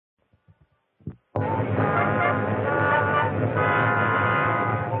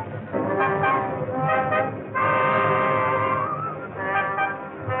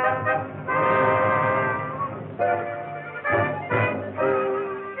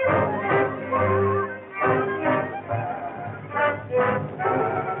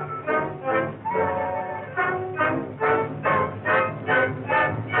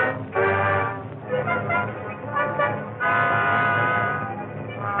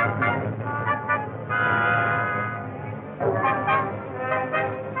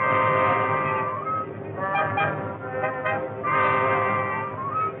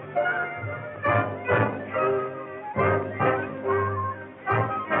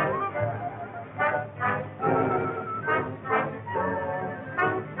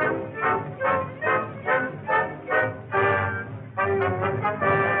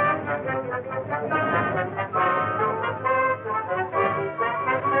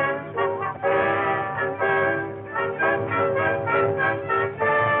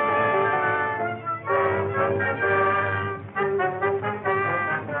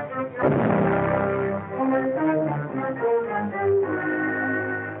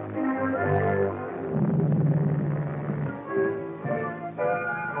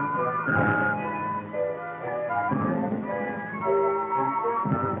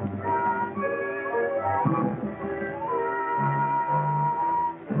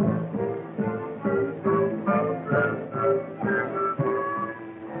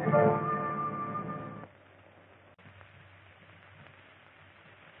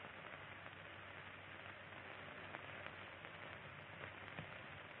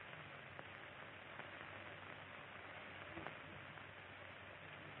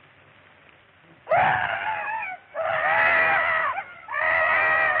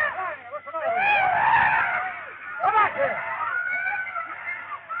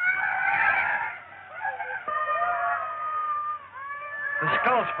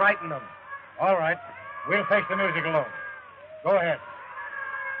skulls frighten them. All right. We'll face the music alone. Go ahead.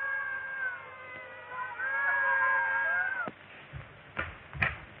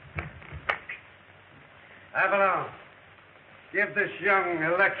 Avalon, give this young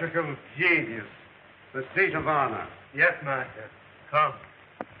electrical genius the seat of honor. Yes, Master. Come.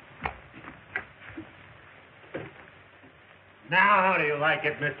 Now, how do you like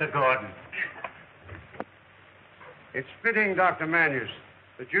it, Mr. Gordon? It's fitting, Dr. Manus,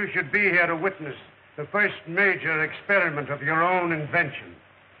 that you should be here to witness the first major experiment of your own invention.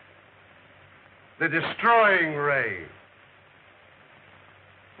 The destroying ray.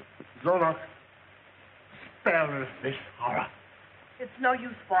 Zolok, spare us this horror. It's no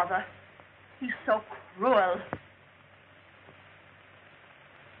use, Father. He's so cruel.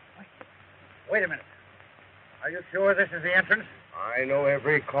 Wait a minute. Are you sure this is the entrance? I know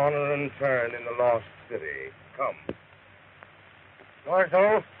every corner and turn in the lost city. Come.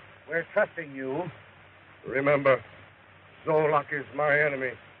 Gorzo, we're trusting you. Remember, Zolok is my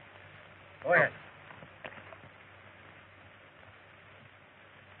enemy. Go ahead.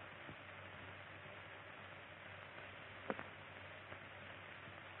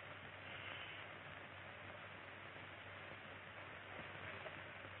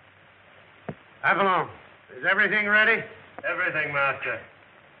 Avalon, is everything ready? Everything, Master.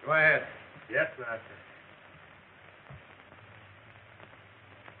 Go ahead. Yes, Master.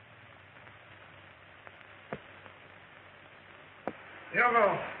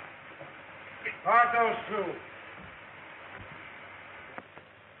 Hugo, guard those two.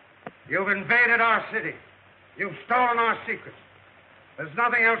 You've invaded our city. You've stolen our secrets. There's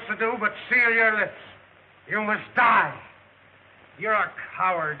nothing else to do but seal your lips. You must die. You're a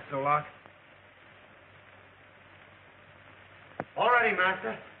coward, Zolok. All ready,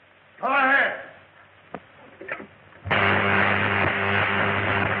 Master. Go ahead.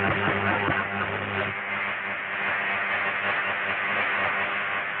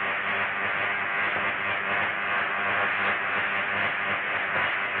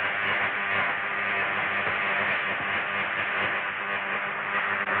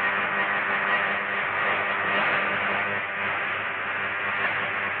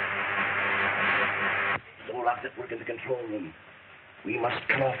 Zolok's at work in the control room. We must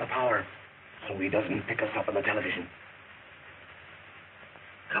cut off the power so he doesn't pick us up on the television.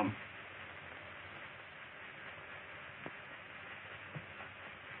 Come.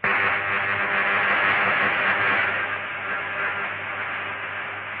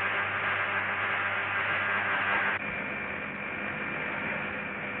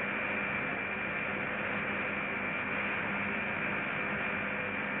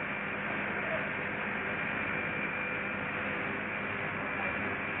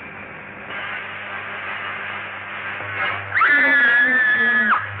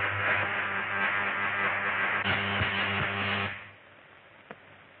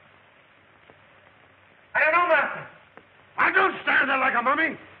 Like a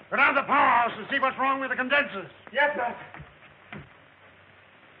mummy? Go down to the powerhouse and see what's wrong with the condensers. Yes, Master.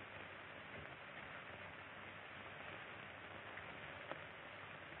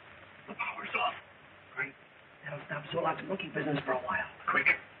 The power's off. Great. That'll stop Zolok's monkey business for a while.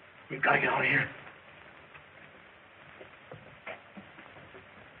 Quick. We've got to get out of here.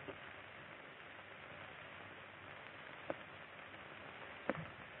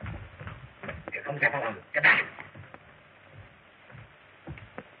 Here comes Avalon. Get back.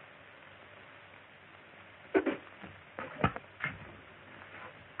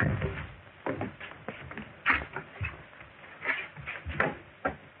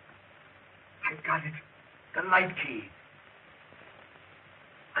 Light key.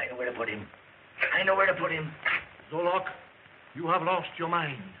 I know where to put him. Zolok, you have lost your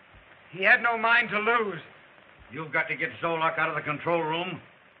mind. He had no mind to lose. You've got to get Zolok out of the control room,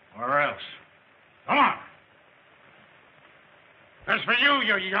 or else. Come on. As for you,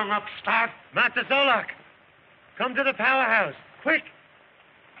 you young upstart. Master Zolok, come to the powerhouse. Quick.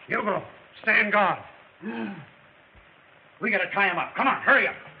 Hugo, stand guard. We got to tie him up. Come on, hurry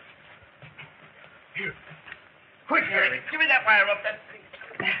up. Here. Quick, Harry. Give me that wire up, that thing.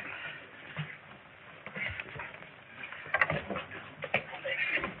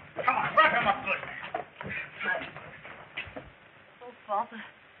 Come on, wrap him up good. Oh, Father,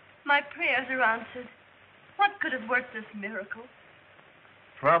 my prayers are answered. What could have worked this miracle?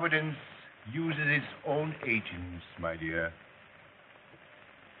 Providence uses its own agents, my dear.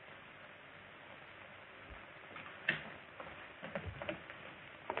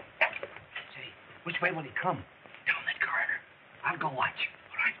 Say, which way will he come? Down that corridor. I'll go watch.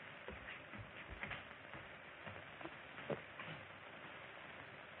 All right.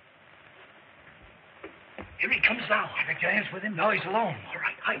 Here he comes now. Are the giants with him? No, he's alone. All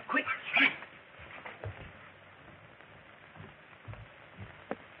right, hide, quick. Hide.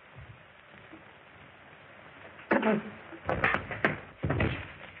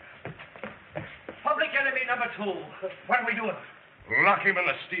 Public enemy number 2. What are we doing? Lock him in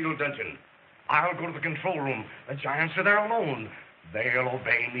the steel dungeon. I'll go to the control room. The giants are there alone. They'll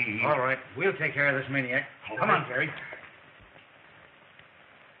obey me. All right. We'll take care of this maniac. Come on, Jerry.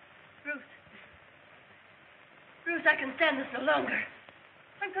 Bruce, I can stand this no longer.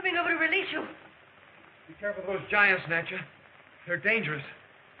 I'm coming over to release you. Be careful of those giants, Natcha. They're dangerous.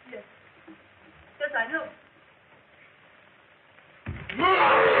 Yes. Yes, I know.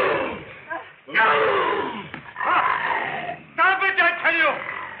 Stop it, I tell you!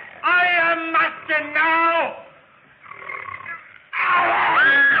 I am master now!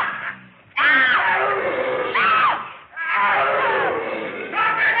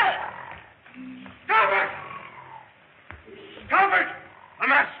 Stop it! The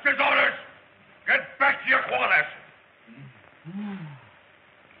master's orders! Get back to your quarters!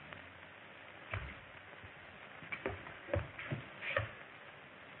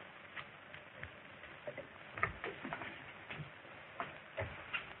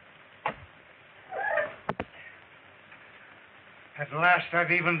 At last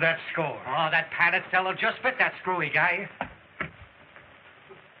I've evened that score. Oh, that padded fellow just fit that screwy guy.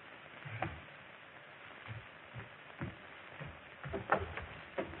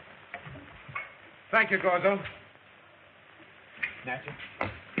 Thank you, Gorzo. Natcha.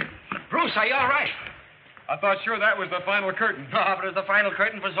 Bruce, are you all right? I thought sure that was the final curtain. No, but it was the final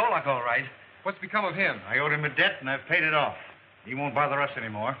curtain for Zolak, all right. What's become of him? I owed him a debt, and I've paid it off. He won't bother us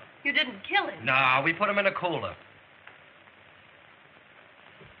anymore. You didn't kill him. No, we put him in a cooler.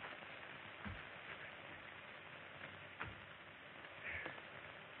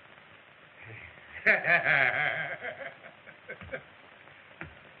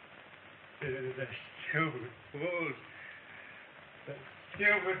 The stupid fools. The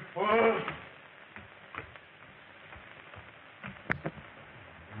stupid fools.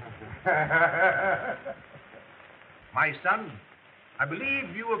 My son, I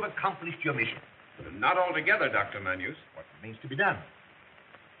believe you have accomplished your mission. Not altogether, Dr. Manus. What remains to be done?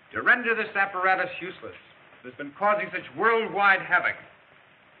 To render this apparatus useless. It's been causing such worldwide havoc.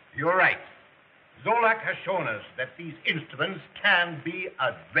 You're right. Zolak has shown us that these instruments can be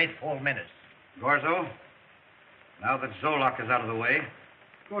a dreadful menace. Gorzo, now that Zolak is out of the way,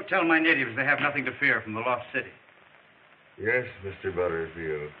 go tell my natives they have nothing to fear from the lost city. Yes, Mr.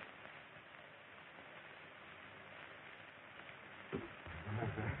 Butterfield.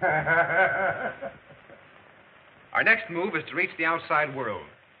 Our next move is to reach the outside world.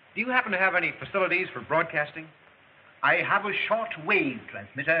 Do you happen to have any facilities for broadcasting? I have a short-wave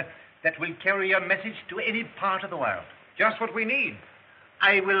transmitter that will carry a message to any part of the world. Just what we need.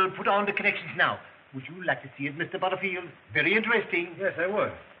 I will put on the connections now. Would you like to see it, Mr. Butterfield? Very interesting. Yes, I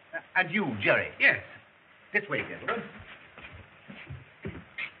would. And you, Jerry. Yes. This way, gentlemen.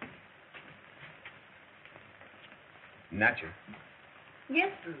 Natcha, Yes,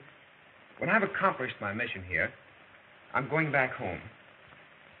 Bruce. when I've accomplished my mission here, I'm going back home.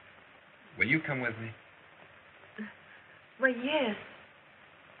 Will you come with me? Well, yes.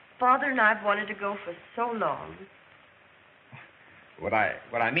 Father and I've wanted to go for so long. What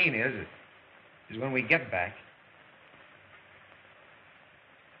I mean is when we get back,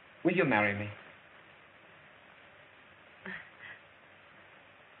 will you marry me?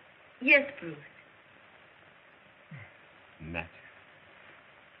 Yes, Bruce. Natcha.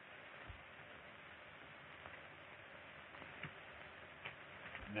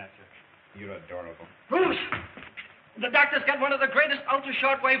 Natcha, you're adorable. Bruce! The doctor's got one of the greatest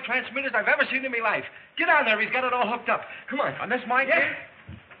ultra-shortwave transmitters I've ever seen in my life. Get on there. He's got it all hooked up. Come on. On this mic? Yes.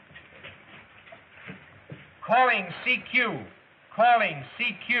 Calling CQ. Calling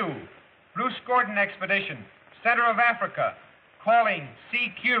CQ. Bruce Gordon Expedition. Center of Africa. Calling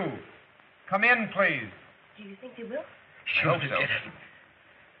CQ. Come in, please. Do you think they will? Sure. hope so.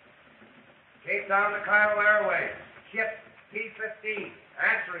 Cape Town to Cairo Airways. Ship P-15.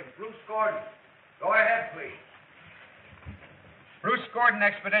 Answering, Bruce Gordon. Go ahead, please. Bruce Gordon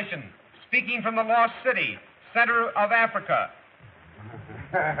Expedition. Speaking from the Lost City. Center of Africa.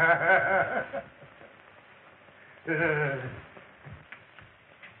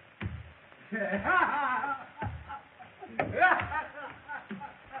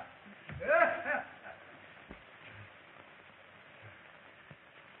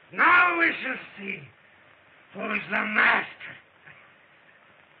 Now we shall see who's the master.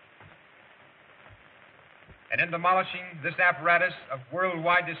 And in demolishing this apparatus of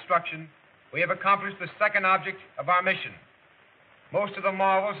worldwide destruction, we have accomplished the second object of our mission. Most of the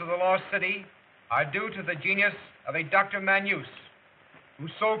marvels of the lost city are due to the genius of a Dr. Manus,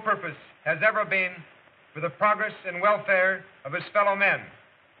 whose sole purpose has ever been for the progress and welfare of his fellow men.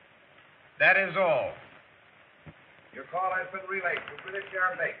 That is all. Your call has been relayed to British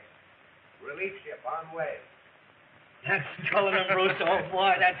Air Base. Relief ship on way. That's telling him, Bruce. Oh,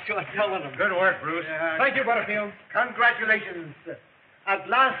 boy, that's sure telling him. Good work, Bruce. Thank you, Butterfield. Congratulations. At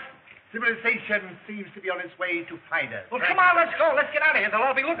last, civilization seems to be on its way to find us. Well, come on, let's go. Let's get out of here. They'll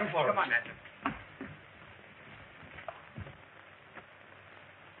all be looking for us. Come on, Nathan.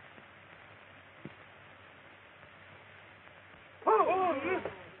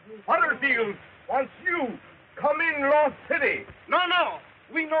 Butterfield wants you. Come in, Lost City. No.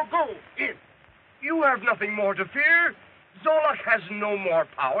 We no go in. You have nothing more to fear. Zolak has no more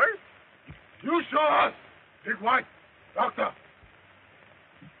power. You saw us. Big White. Doctor.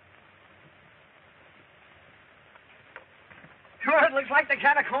 Sure, it looks like the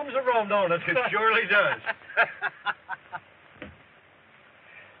catacombs of Rome, don't it? It surely does.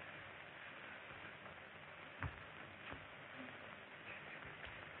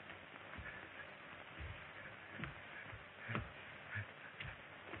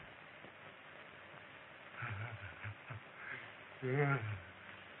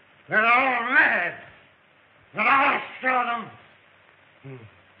 They're all mad. But I'll show them.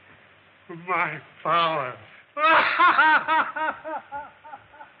 My power.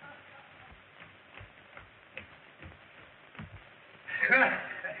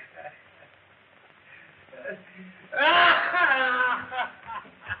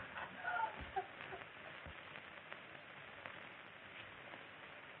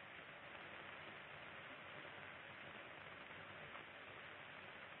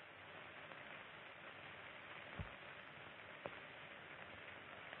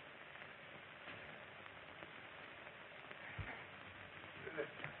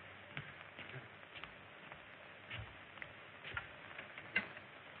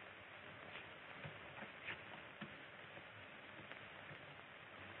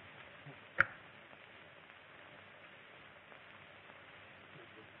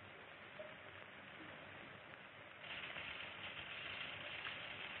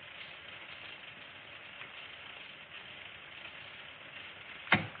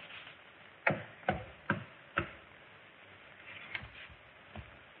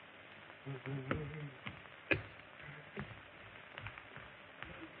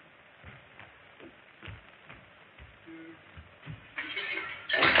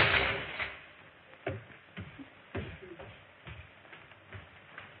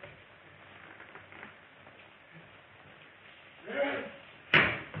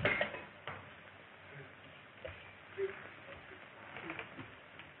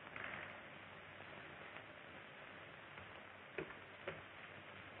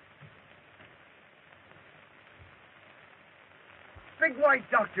 Big White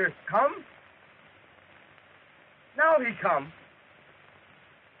Doctor come? Now he come.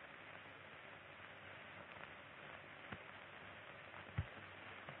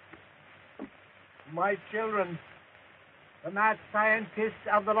 My children, the mad scientists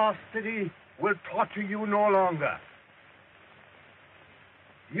of the Lost City will torture you no longer.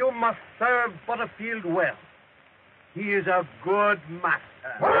 You must serve Butterfield well. He is a good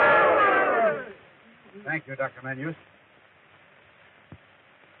master. Thank you, Dr. Manus.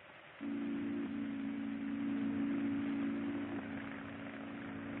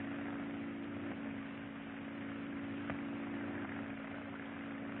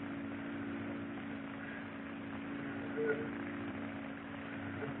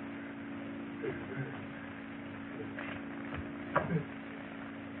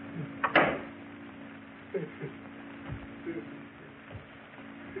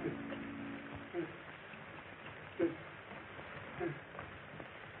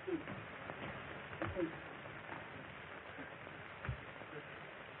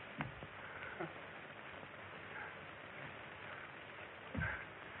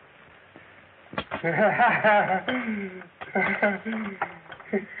 I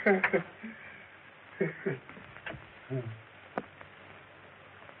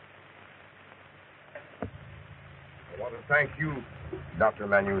want to thank you, Dr.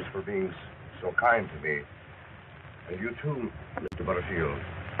 Manus, for being so kind to me. And you too, Mr. Butterfield.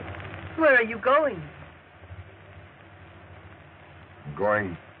 Where are you going? I'm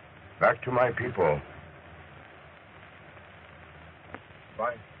going back to my people.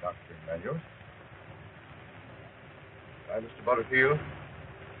 Bye, Dr. Manus. Bye, Mr. Butterfield.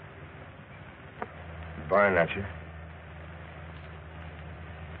 Goodbye, Natchez.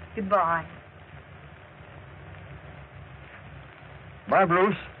 Goodbye. Bye,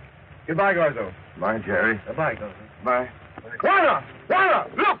 Bruce. Goodbye, Gorzo. Bye, Jerry. Goodbye, Gorzo. Bye. Juana! Juana!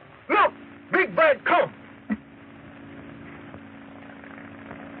 Look! Look! Big Bad come!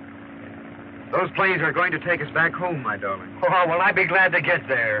 Those planes are going to take us back home, my darling. Oh, well, I'd be glad to get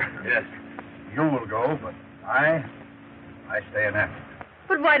there. Yes. You will go, but I stay in Africa.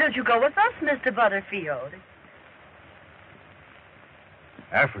 But why don't you go with us, Mr. Butterfield?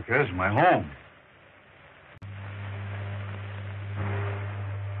 Africa is my home.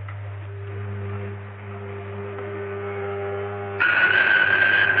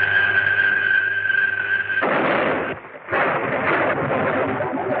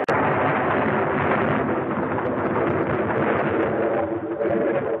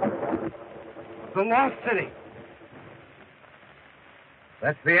 The Lost City.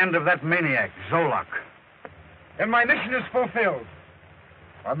 That's the end of that maniac, Zolak. And my mission is fulfilled.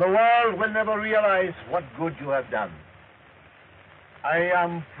 And the world will never realize what good you have done. I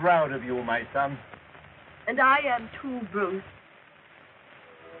am proud of you, my son. And I am too, Bruce.